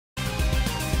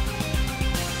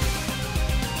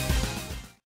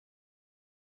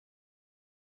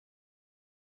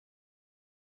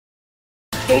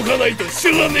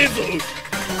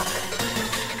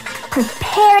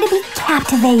Prepare to be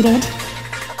captivated.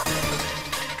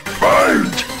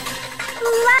 Fight!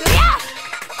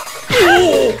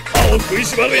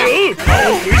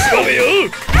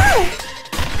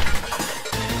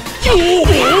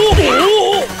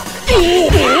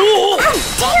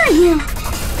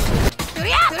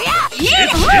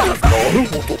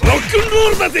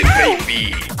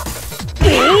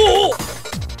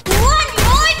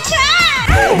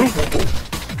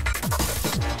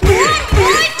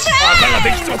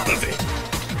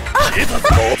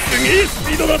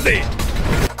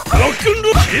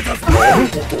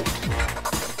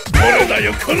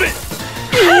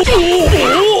 How dare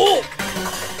you!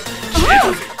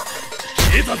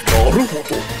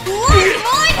 One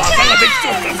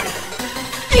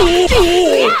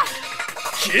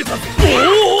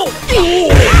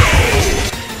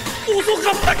more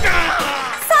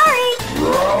time! Sorry!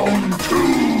 Round 2!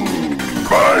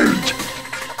 Fight!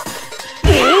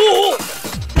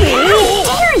 How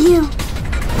dare you!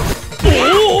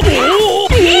 How dare you!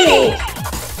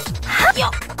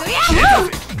 One more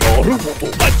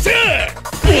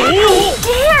time!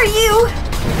 How dare you!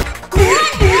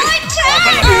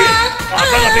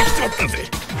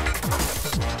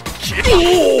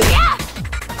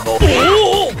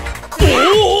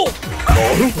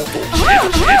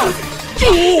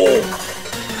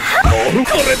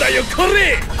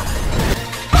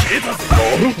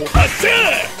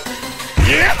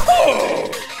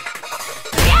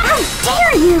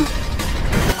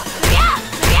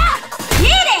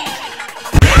 Get it!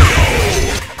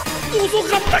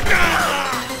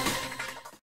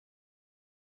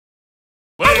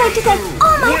 I'd like to thank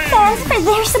all my fans for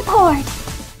their support.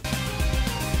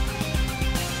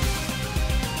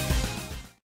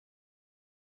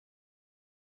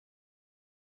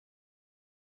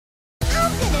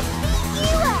 I'm gonna beat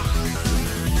you up.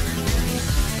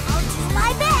 I'll do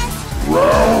my best.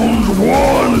 Round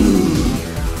 1!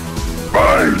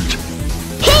 Fight!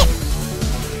 Hit!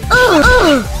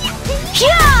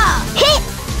 Ja! Hit!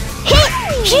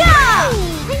 Ja!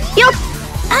 Yup!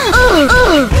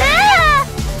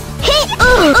 Hit!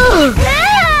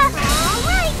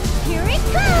 Alright, here it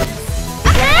comes!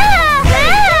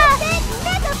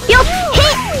 Yup!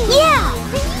 Hit! Yeah!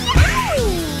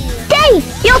 Stay!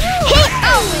 Yup! Hit!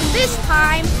 Oh, and this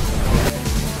time...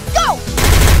 Go!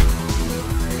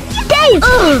 Stay!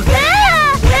 Alright,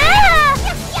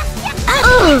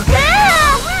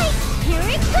 here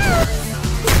it comes!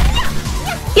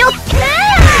 Yup!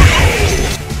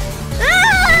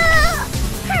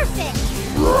 Perfect!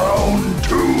 Round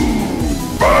 2!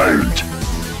 Fight!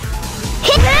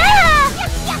 Hit!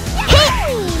 Hit!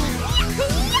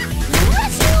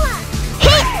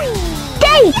 Hit!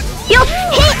 Stay! Yup!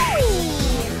 Hit!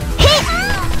 Hit!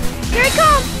 Here it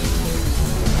comes!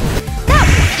 That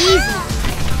was easy!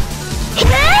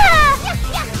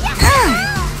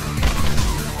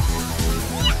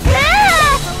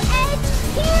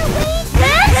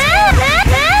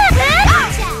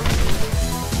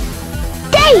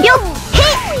 Stay! Yup!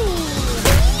 Hit!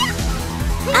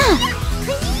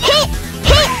 Hit!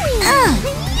 Hit!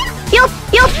 Yup!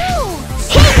 Yup!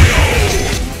 Hit!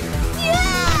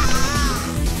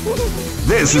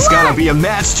 This is gonna be a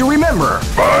match to remember.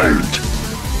 Fight!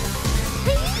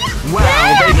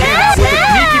 Wow, they came out with a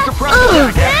sneaky surprise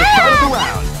attack at the start of the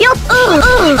round. Yup!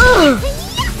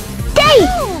 Stay!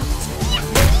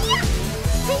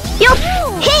 Yup!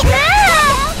 Hit!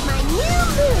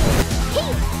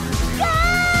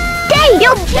 Stay!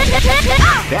 Yup!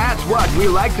 That's what we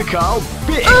like to call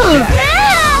big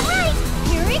attack. Alright,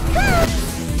 here it comes!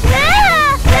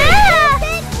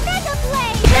 Mega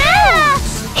play!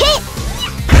 Hit!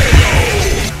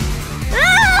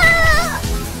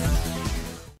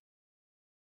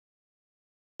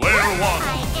 Player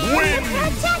 1, win!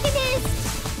 Protagonist!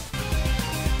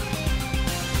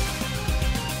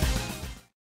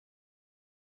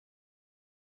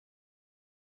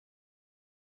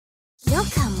 You'll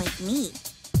come with me.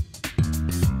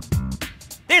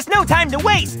 There's no time to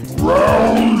waste!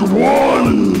 Round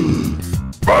 1!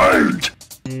 Fight!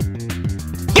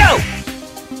 Go!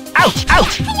 Ouch!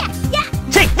 Ouch!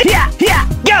 Take this! Yeah!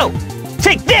 Go!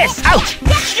 Take this! Ouch!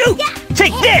 Shoot!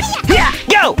 Take this! Yeah!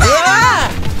 Go!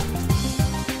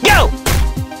 Go!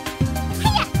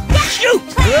 Shoot!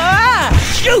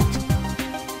 Shoot!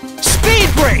 Speed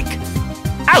break!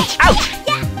 Ouch! Ouch!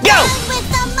 Go! With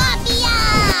the mafia!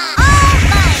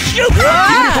 Shoot!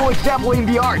 Beautiful exampling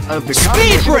the art of the Speed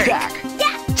combination break! attack.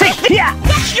 Take this!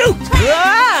 Shoot!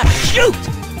 Shoot!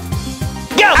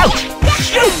 Go! Ouch!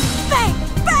 Shoot! Bang!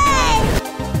 Bang!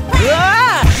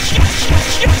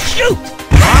 Shoot!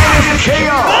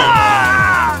 KO!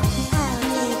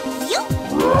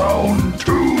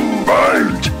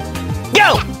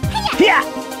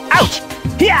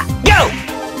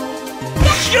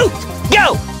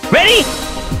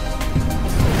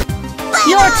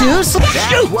 too slow.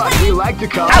 That's what we like to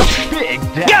call big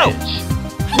damage.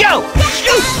 Go!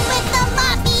 Shoot!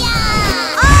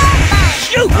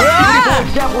 Shoot! People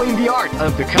exampling the art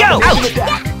of the combination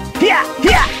attack. Yeah!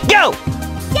 Yeah! Go!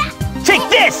 Take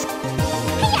this!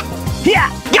 Yeah!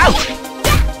 Go!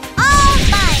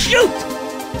 Shoot!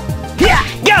 Yeah!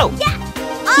 Go!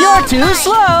 You're too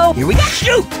slow. Here we go!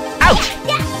 Shoot! Out!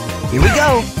 Here we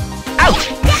go! Out!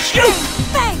 Shoot!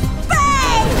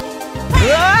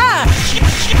 Ah!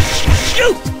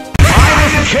 Shoot!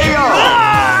 KO!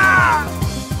 Ah!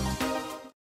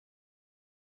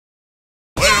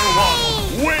 Player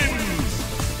one wins!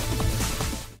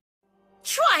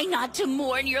 Try not to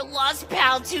mourn your lost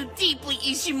pal too deeply,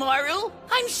 Ishimaru.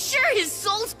 I'm sure his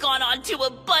soul's gone on to a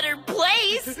better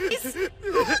place. People's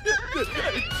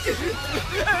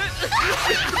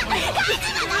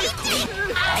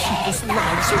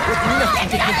lives are worth nothing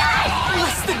to him.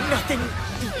 Less than nothing.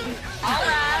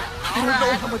 I don't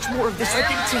know how much more of this I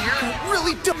can take. I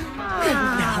really don't.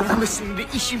 And now, listening to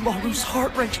Ishimaru's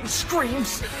heart-wrenching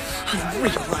screams, I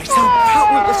realize how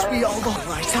powerless we all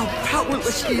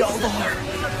are.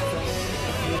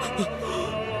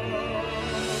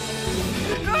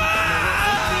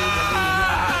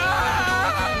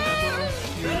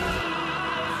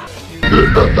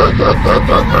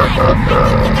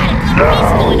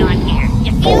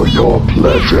 For your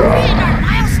pleasure,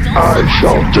 I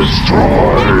shall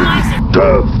destroy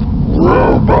Death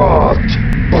Robot,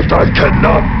 but I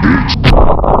cannot beat